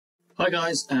Hi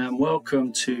guys, and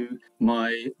welcome to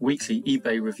my weekly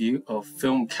eBay review of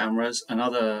film cameras and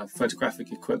other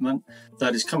photographic equipment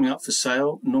that is coming up for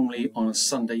sale, normally on a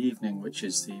Sunday evening, which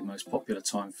is the most popular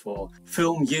time for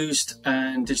film used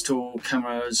and digital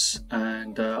cameras,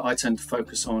 and I tend to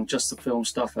focus on just the film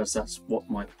stuff as that's what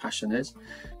my passion is.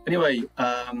 Anyway,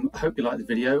 I hope you like the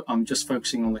video. I'm just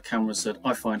focusing on the cameras that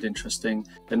I find interesting.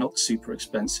 They're not super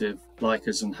expensive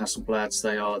Leicas and Hasselblads.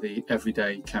 They are the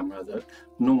everyday camera that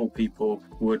normal people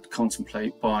would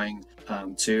contemplate buying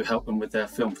to help them with their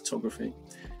film photography.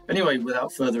 Anyway,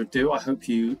 without further ado, I hope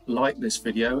you like this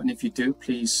video, and if you do,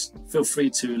 please feel free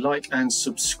to like and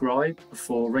subscribe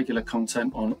for regular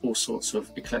content on all sorts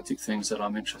of eclectic things that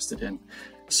I'm interested in.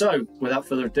 So without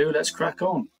further ado, let's crack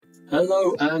on.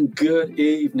 Hello and good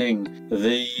evening.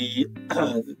 The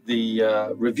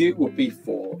review will be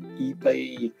for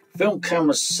eBay film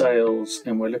camera sales,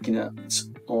 and we're looking at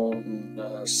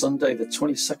on Sunday the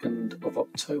 22nd of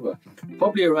October,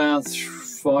 probably around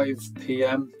 5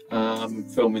 p.m.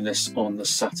 Filming this on the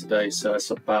Saturday, so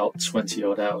it's about 20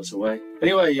 odd hours away.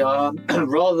 Anyway,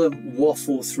 rather than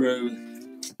waffle through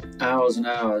hours and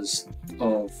hours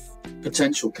of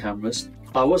potential cameras,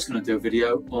 I was going to do a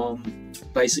video on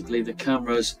basically the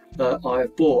cameras that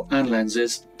I've bought and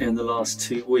lenses in the last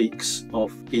 2 weeks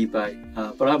off eBay,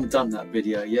 but I haven't done that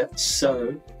video yet,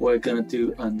 so we're going to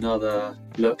do another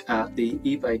look at the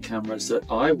eBay cameras that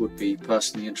I would be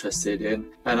personally interested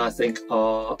in and I think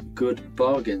are good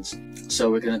bargains. So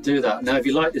we're going to do that. Now, if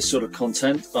you like this sort of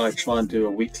content, I try and do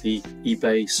a weekly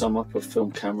eBay sum up of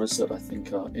film cameras that I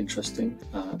think are interesting,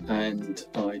 and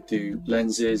I do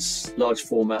lenses, large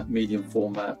format, medium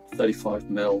format,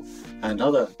 35mm and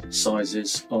other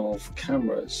sizes of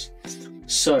cameras.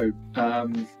 So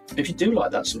if you do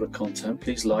like that sort of content,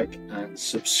 please like and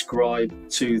subscribe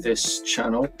to this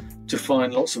channel to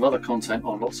find lots of other content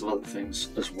on lots of other things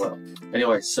as well.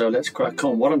 Anyway, so let's crack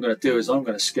on. What I'm going to do is I'm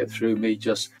going to skip through me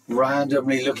just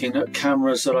randomly looking at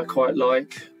cameras that I quite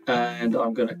like, and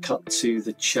I'm going to cut to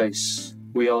the chase.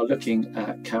 We are looking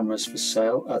at cameras for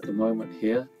sale at the moment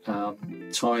here,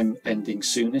 time ending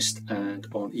soonest, and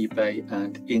on eBay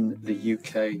and in the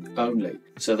UK only.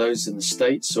 So those in the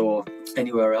States or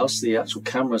anywhere else, the actual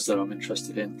cameras that I'm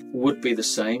interested in would be the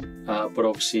same, but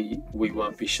obviously we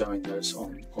won't be showing those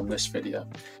on this video,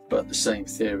 but the same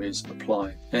theories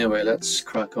apply. Anyway, let's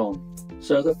crack on.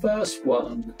 So the first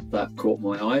one that caught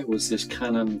my eye was this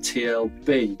Canon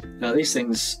TLb. Now these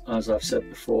things, as I've said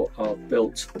before, are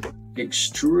built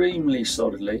extremely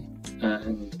solidly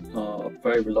and are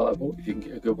very reliable if you can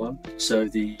get a good one. So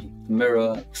the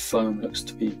mirror foam looks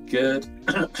to be good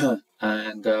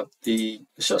and the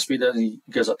shutter speed only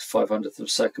goes up to 500th of a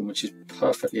second, which is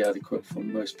perfectly adequate for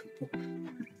most people.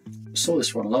 I saw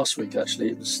this one last week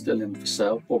actually. It was still in for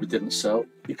sale, or we didn't sell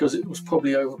because it was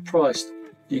probably overpriced.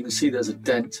 You can see there's a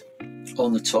dent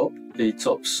on the top. The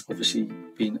top's obviously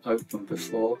been opened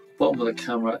before. Bottom of the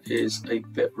camera is a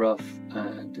bit rough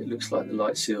and it looks like the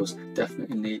light seals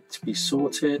definitely need to be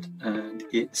sorted, and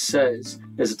it says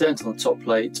there's a dent on the top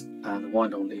plate and the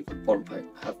wind-on lever and bottom plate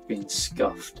have been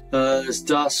scuffed. There's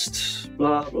dust,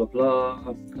 blah blah blah,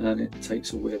 and it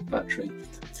takes a weird battery.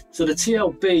 So the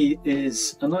TLb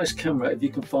is a nice camera if you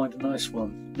can find a nice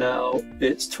one. Now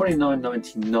it's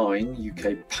 £29.99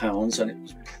 UK pounds, and it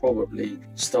was probably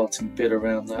starting bid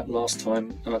around that last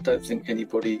time, and I don't think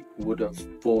anybody would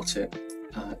have bought it.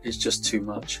 It's just too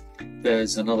much.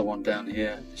 There's another one down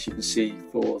here, as you can see,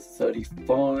 for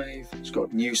 35. It's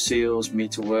got new seals,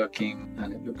 meter working,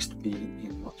 and it looks to be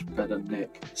in much better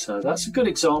nick. So that's a good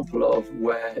example of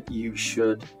where you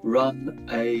should run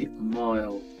a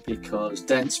mile, because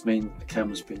dents mean the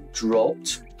camera's been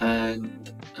dropped,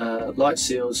 and light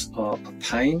seals are a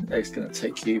pain. It's going to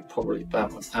take you probably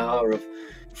about an hour of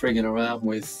frigging around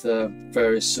with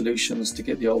various solutions to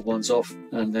get the old ones off,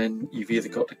 and then you've either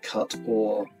got to cut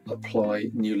or apply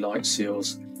new light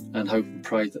seals and hope and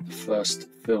pray that the first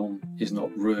film is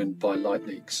not ruined by light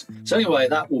leaks. So anyway,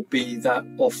 that will be that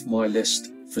off my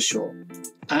list for sure.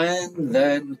 And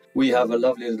then we have a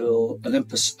lovely little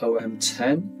Olympus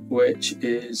OM10, which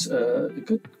is a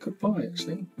good buy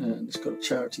actually, and it's got a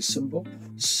charity symbol.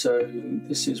 So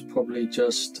this is probably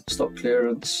just stock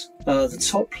clearance. The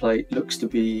top plate looks to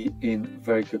be in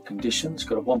very good condition. It's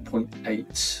got a 1.8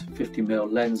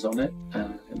 50mm lens on it,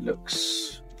 and it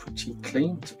looks pretty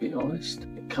clean, to be honest.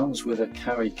 It comes with a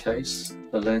carry case.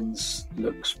 The lens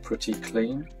looks pretty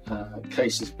clean.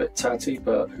 Case is a bit tatty,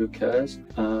 but who cares?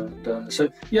 And so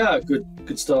yeah,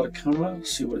 good starter camera.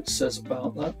 See what it says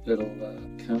about that little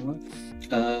camera.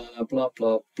 Blah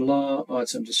blah blah.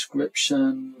 Item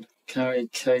description. carry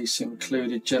case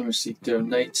included, generously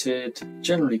donated,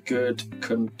 generally good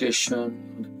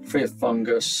condition, free of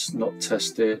fungus, not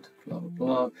tested, blah blah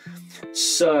blah.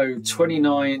 So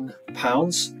 £29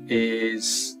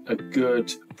 is a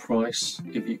good price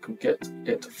if you can get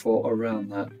it for around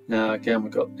that. Now again,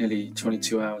 we've got nearly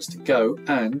 22 hours to go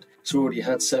and it's already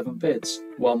had 7 bids.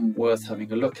 One worth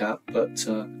having a look at, but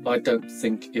I don't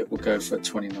think it will go for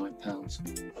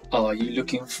 £29. Are you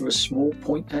looking for a small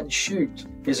point and shoot?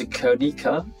 Here's a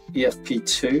Konica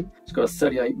EFP2. It's got a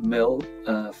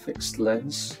 38mm fixed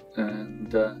lens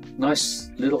and nice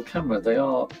little camera. They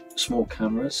are small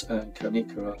cameras and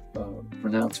Konica are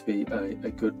renowned to be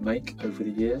a good make over the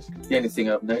years. The only thing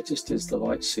I've noticed is the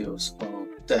light seals are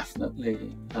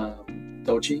definitely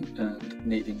dodgy and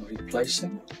needing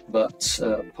replacing, but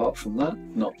apart from that,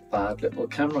 not bad little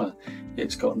camera.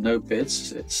 It's got no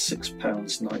bids, it's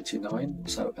 £6.99,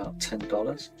 so about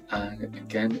 $10, and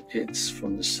again it's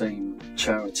from the same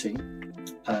charity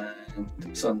and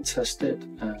it's untested,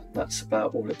 and that's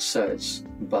about all it says.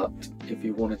 But if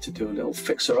you wanted to do a little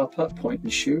fixer-upper point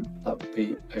and shoot, that would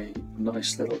be a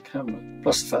nice little camera.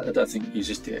 Plus the fact that I don't think it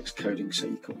uses DX coding, so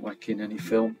you can whack in any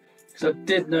film. So I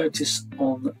did notice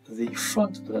on the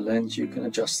front of the lens you can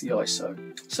adjust the ISO.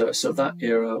 So it's of that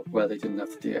era where they didn't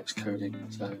have the DX coding.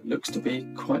 So it looks to be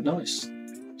quite nice.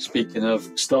 Speaking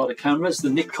of starter cameras, the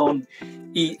Nikon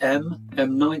EM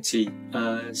M90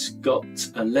 has got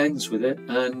a lens with it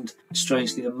and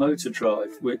strangely a motor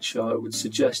drive, which I would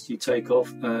suggest you take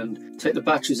off and take the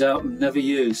batteries out and never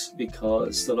use,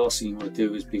 because the last thing you want to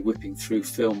do is be whipping through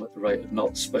film at the rate of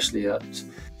knots, especially at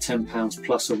 £10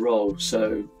 plus a roll.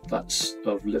 So that's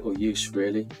of little use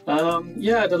really.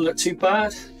 Yeah, it doesn't look too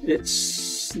bad. It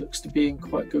looks to be in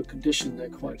quite good condition. They're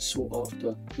quite sought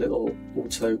after little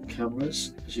auto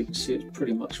cameras. As you can see, it's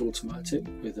pretty much automatic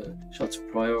with a shutter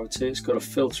priority. It's got a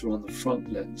filter on the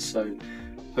front lens, so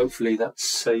hopefully that's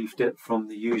saved it from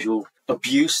the usual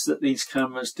abuse that these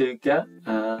cameras do get.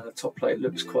 The top plate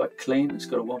looks quite clean. It's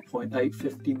got a 1.8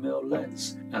 50mm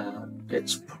lens.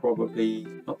 It's probably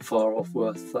not far off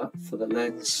worth that for the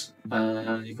lens.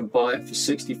 You can buy it for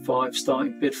 65,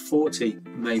 starting bid 40.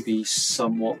 Maybe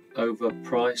somewhat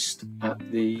overpriced at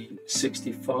the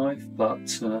 65,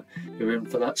 but you're in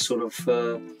for that sort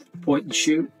of point and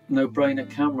shoot, no-brainer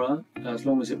camera. As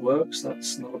long as it works,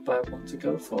 that's not a bad one to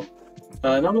go for.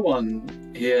 Another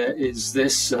one here is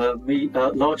this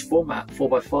large format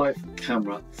 4x5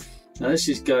 camera. Now this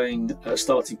is going a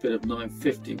starting bid of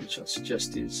 $950, which I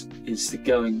suggest is the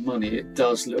going money. It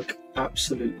does look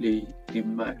absolutely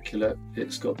immaculate.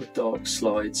 It's got the dark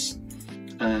slides,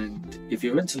 and if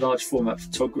you're into large format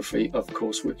photography, of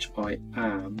course, which I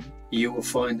am, you will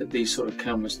find that these sort of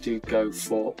cameras do go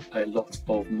for a lot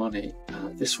of money.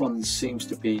 This one seems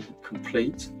to be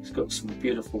complete. It's got some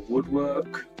beautiful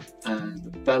woodwork and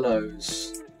the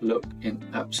bellows look in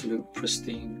absolute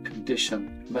pristine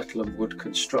condition. Metal and wood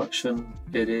construction.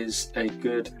 It is a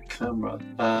good camera,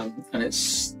 and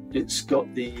it's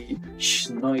got the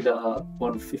Schneider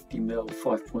 150mm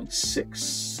 5.6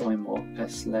 Simon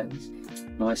S lens.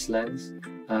 Nice lens.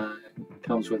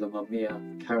 Comes with a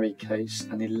Mamiya carry case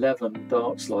and 11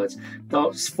 dark slides.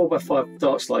 4x5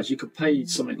 dark slides. You could pay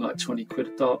something like 20 quid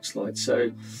a dark slide.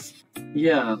 So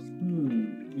yeah,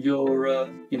 you're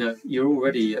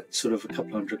already at sort of a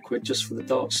couple hundred quid just for the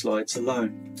dark slides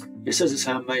alone. It says it's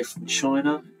handmade from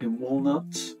China in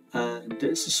walnut, and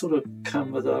it's a sort of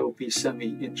camera that I will be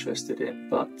semi-interested in,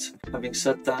 but having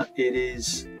said that, it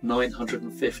is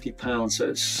 £950, so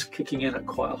it's kicking in at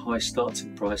quite a high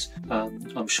starting price.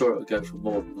 I'm sure it will go for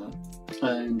more than that.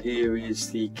 And here is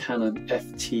the Canon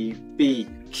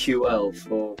FTB QL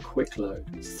for quick load.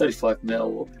 It's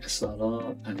 35mm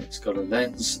SLR, and it's got a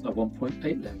lens, a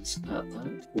 1.8 lens at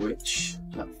that, which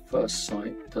at first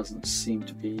sight doesn't seem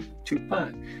to be too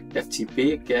bad.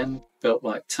 FTB again, built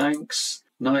like tanks.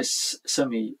 Nice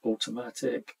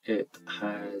semi-automatic. It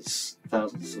has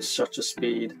thousands of shutter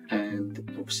speed and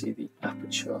obviously the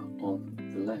aperture on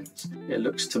the lens. It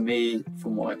looks to me,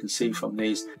 from what I can see from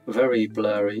these very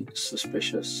blurry,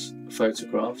 suspicious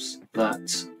photographs,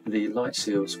 that the light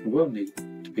seals will need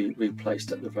to be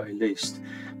replaced at the very least.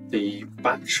 The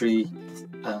battery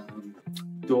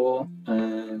door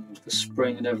and the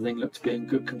spring and everything look to be in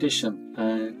good condition.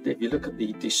 And if you look at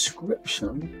the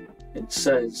description, it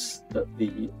says that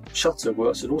the shutter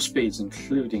works at all speeds,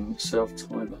 including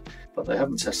self-timer, but they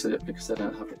haven't tested it because they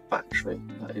don't have a battery.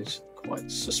 That is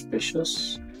quite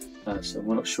suspicious. So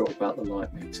we're not sure about the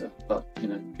light meter, but you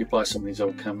know, if you buy some of these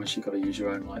old cameras, you've got to use your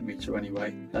own light meter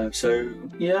anyway. So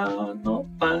yeah, not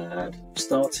bad.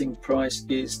 Starting price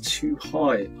is too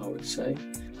high, I would say.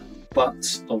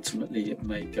 but ultimately it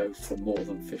may go for more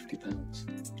than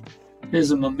 £50.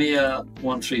 Here's a Mamiya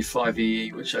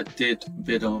 135EE, which I did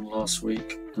bid on last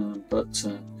week, but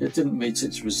it didn't meet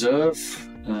its reserve.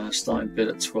 Starting bid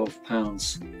at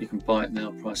 £12. You can buy it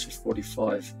now, price was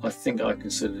 £45. I think I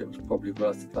considered it was probably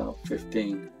worth about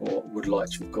 £15, or would like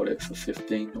to have got it for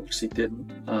 £15. Obviously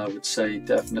didn't. I would say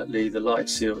definitely the light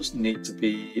seals need to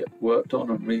be worked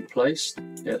on and replaced.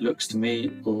 It looks to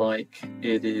me like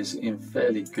it is in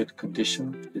fairly good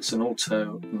condition. It's an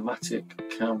automatic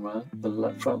camera.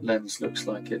 The front lens looks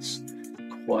like it's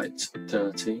quite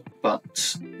dirty,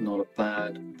 but not a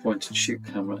bad point and shoot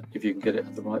camera if you can get it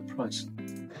at the right price.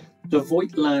 The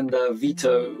Voigtlander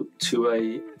Vito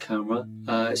 2A camera,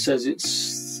 it says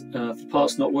it's for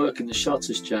parts not working, the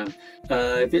shutter's jammed.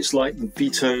 If it's like the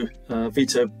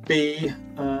Vito B,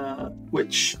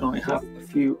 which I have a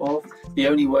few of, the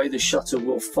only way the shutter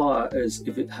will fire is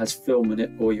if it has film in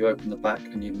it, or you open the back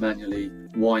and you manually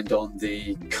wind on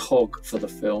the cog for the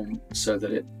film so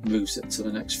that it moves it to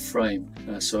the next frame.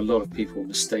 So a lot of people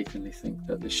mistakenly think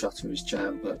that the shutter is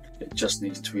jammed, but it just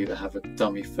needs to either have a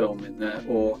dummy film in there,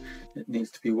 or it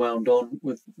needs to be wound on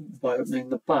by opening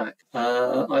the back.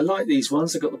 I like these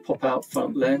ones. They've got the pop-out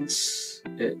front lens.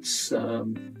 It's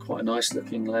quite a nice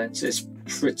looking lens. It's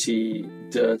pretty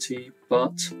dirty,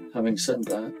 but having said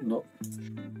that, not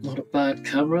a bad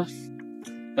camera.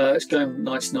 It's going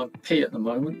 99p at the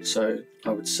moment, so I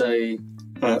would say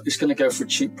it's going to go for a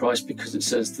cheap price because it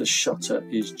says the shutter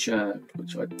is jammed,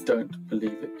 which I don't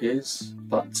believe it is,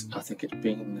 but I think it's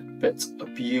been a bit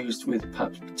abused with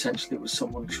perhaps potentially with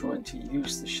someone trying to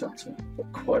use the shutter.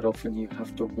 But quite often you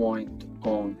have to wind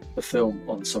on the film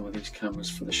on some of these cameras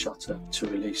for the shutter to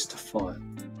release to fire.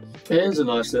 Here's a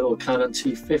nice little Canon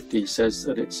T50, says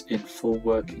that it's in full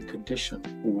working condition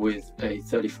with a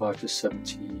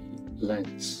 35-70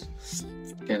 lens.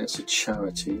 Again, it's a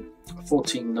charity.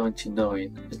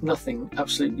 $14.99. There's nothing,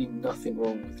 absolutely nothing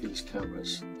wrong with these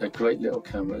cameras. They're great little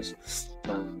cameras.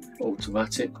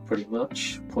 Automatic, pretty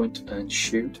much, point and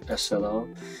shoot,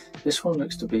 SLR. This one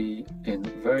looks to be in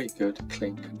very good,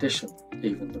 clean condition.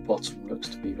 Even the bottom looks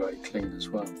to be very clean as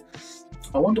well.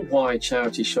 I wonder why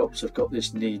charity shops have got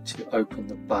this need to open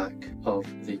the back of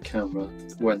the camera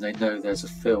when they know there's a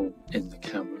film in the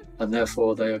camera, and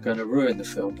therefore they are going to ruin the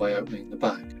film by opening the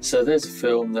back. So there's a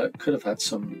film that could have had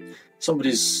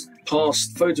somebody's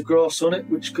past photographs on it,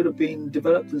 which could have been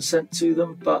developed and sent to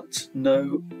them, but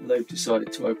no, they've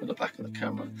decided to open the back of the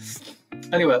camera.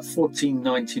 Anyway, at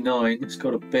 $14.99, it's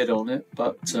got a bid on it,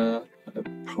 but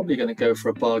I'm probably going to go for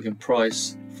a bargain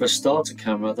price. For a starter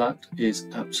camera, that is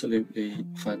absolutely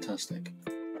fantastic.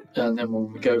 And then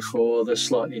when we go for the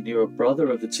slightly newer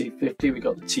brother of the T50, we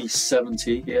got the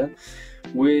T70 here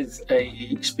with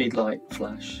a speedlight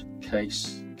flash,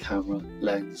 case, camera,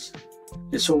 lens.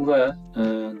 It's all there,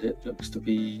 and it looks to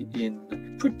be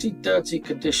in pretty dirty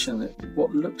condition.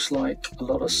 What looks like a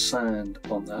lot of sand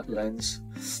on that lens.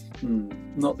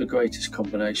 Not the greatest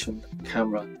combination,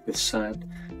 camera with sand,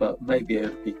 but maybe it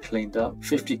would be cleaned up.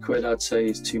 50 quid I'd say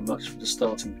is too much for the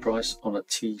starting price on a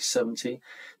T70. It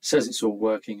says it's all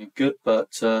working and good,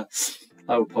 but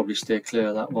I would probably steer clear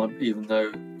of that one, even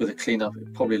though with a clean-up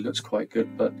it probably looks quite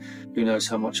good, but who knows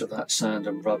how much of that sand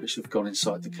and rubbish have gone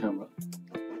inside the camera.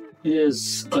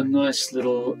 Here's a nice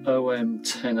little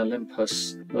OM10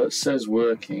 Olympus that says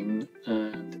working,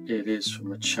 and it is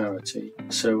from a charity,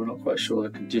 so we're not quite sure the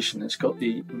condition. It's got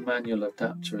the manual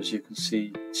adapter, as you can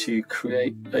see, to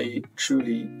create a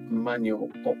truly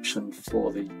manual option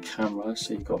for the camera.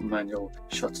 So you've got manual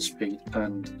shutter speed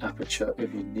and aperture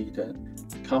if you need it.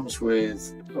 Comes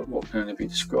with what can only be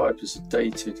described as a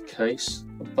dated case,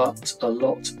 but a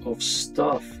lot of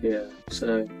stuff here.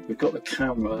 So we've got the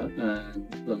camera and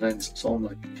the lens that's on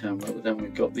the camera, but then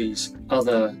we've got these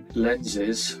other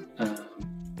lenses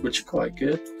which are quite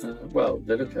good. Well,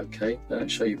 they look okay. They don't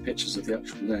show you pictures of the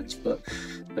actual lens, but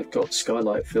they've got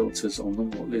skylight filters on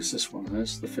them, or at least this one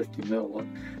has, the 50mm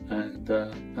one, and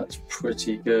that's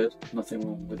pretty good. Nothing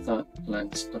wrong with that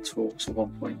lens at all. It's a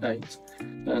 1.8,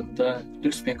 and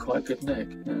looks to be in quite good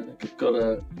nick. They've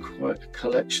got quite a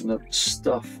collection of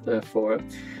stuff there for it.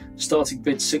 Starting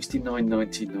bid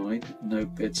 $69.99, no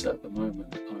bids at the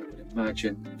moment. I would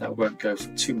imagine that won't go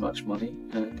for too much money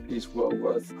and is well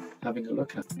worth having a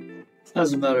look at.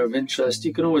 As a matter of interest,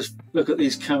 you can always look at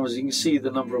these cameras. You can see the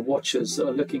number of watchers that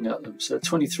are looking at them. So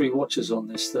 23 watchers on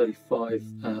this 35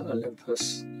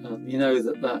 Olympus. You know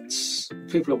that's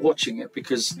people are watching it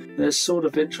because they're sort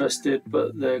of interested,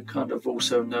 but they're kind of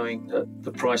also knowing that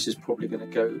the price is probably going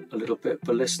to go a little bit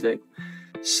ballistic.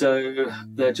 So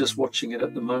they're just watching it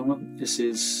at the moment. This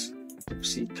is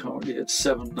obviously currently at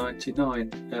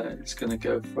 $7.99. It's going to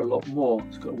go for a lot more.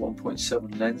 It's got a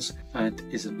 1.7 lens and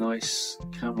is a nice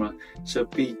camera, so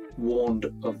be warned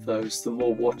of those. The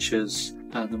more watches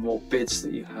and the more bids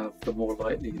that you have, the more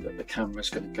likely that the camera is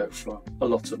going to go for a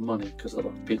lot of money, because a lot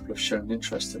of people have shown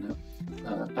interest in it,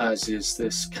 as is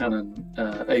this Canon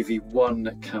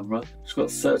AV1 camera. It's got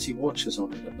 30 watches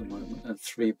on it at the moment and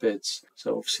 3 bids,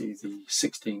 so obviously the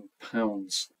 £16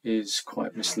 is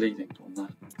quite misleading on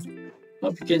that. I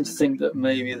begin to think that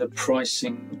maybe the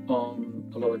pricing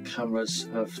on a lot of cameras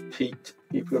have peaked.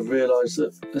 People have realised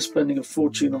that they're spending a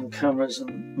fortune on cameras,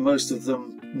 and most of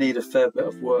them need a fair bit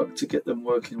of work to get them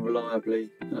working reliably,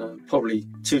 probably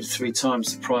 2 to 3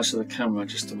 times the price of the camera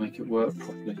just to make it work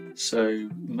properly. So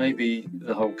maybe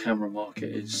the whole camera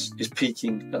market is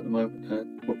peaking at the moment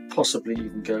and will possibly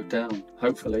even go down,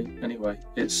 hopefully. Anyway,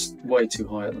 it's way too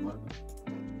high at the moment.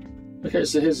 Okay,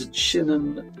 so here's a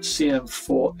Canon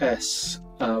CM4S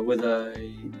with a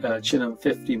Canon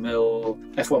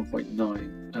 50mm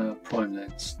f1.9 prime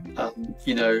lens.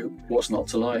 You know, what's not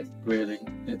to like, really?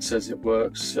 It says it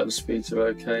works, shutter speeds are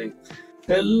okay.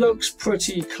 It looks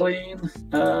pretty clean.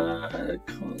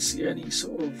 Can't see any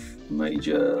sort of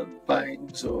major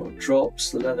bangs or drops.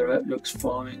 The leatherette looks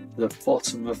fine. The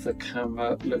bottom of the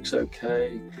camera looks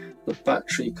okay. The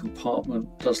battery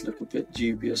compartment does look a bit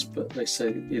dubious, but they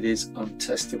say it is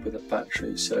untested with a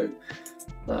battery, so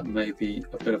that may be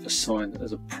a bit of a sign that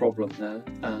there's a problem there.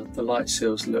 The light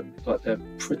seals look like they're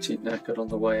pretty knackered on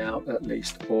the way out, at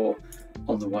least, or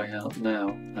on the way out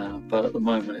now, but at the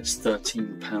moment it's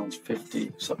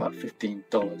 £13.50, so about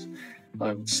 $15.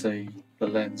 I would say the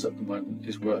lens at the moment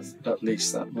is worth at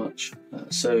least that much.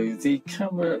 So the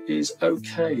camera is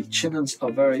okay. Canons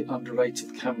are very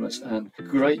underrated cameras, and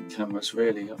great cameras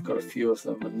really. I've got a few of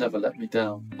them and never let me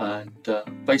down, and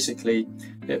basically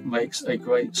it makes a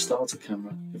great starter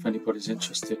camera if anybody's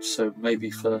interested. So maybe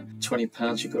for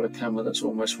 £20 you've got a camera that's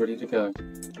almost ready to go.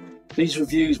 These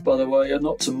reviews, by the way, are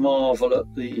not to marvel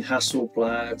at the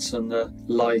Hasselblads and the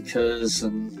Leicas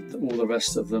and all the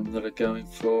rest of them that are going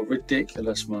for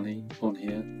ridiculous money on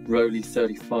here. Rollei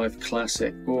 35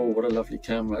 Classic, oh what a lovely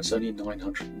camera, it's only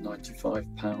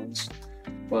 £995.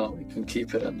 Well, you can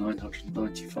keep it at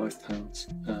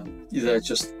 £995. They're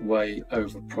just way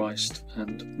overpriced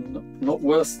and not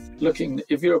worth looking.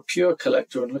 If you're a pure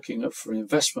collector and looking at for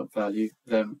investment value,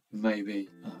 then maybe,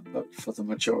 but for the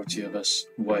majority of us,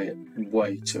 way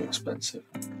too expensive.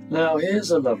 Now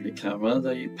here's a lovely camera,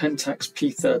 the Pentax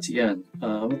P30N.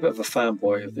 I'm a bit of a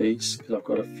fanboy of these because I've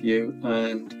got a few,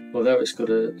 and although it's got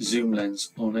a zoom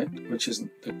lens on it, which isn't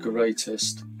the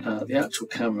greatest, the actual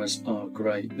cameras are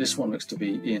great. This one looks to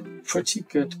be in pretty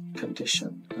good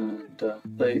condition, and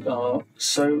they are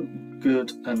so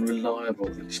good and reliable,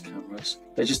 these cameras.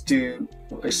 They just do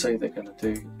what they say they're going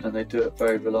to do, and they do it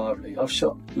very reliably. I've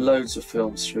shot loads of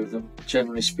films through them.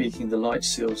 Generally speaking, the light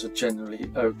seals are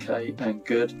generally okay and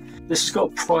good. This has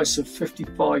got a price of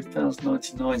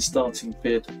 £55.99, starting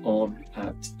bid on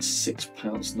at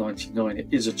 £6.99. It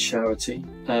is a charity,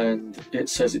 and it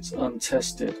says it's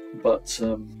untested, but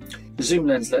the zoom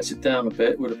lens lets it down a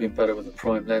bit. Would have been better with a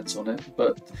prime lens on it,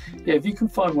 but yeah, if you can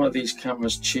find one of these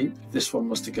cameras cheap, if this one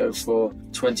was to go for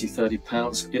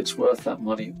 £20–30, it's worth that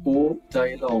money all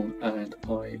day long, and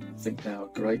I think they are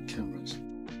great cameras.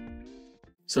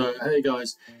 So hey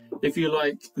guys, if you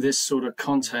like this sort of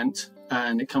content,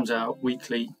 and it comes out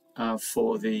weekly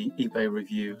for the eBay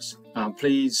reviews,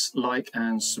 please like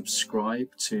and subscribe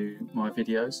to my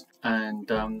videos,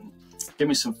 and give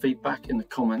me some feedback in the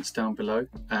comments down below,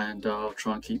 and I'll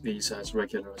try and keep these as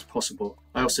regular as possible.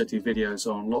 I also do videos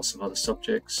on lots of other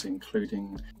subjects,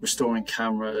 including restoring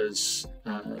cameras,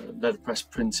 letterpress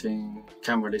printing,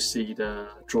 camera lucida,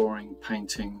 drawing,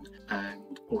 painting,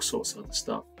 and all sorts of other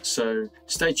stuff. So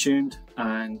stay tuned,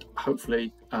 and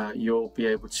hopefully you'll be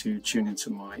able to tune into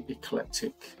my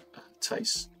eclectic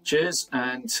tastes. Cheers,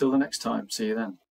 and till the next time, see you then.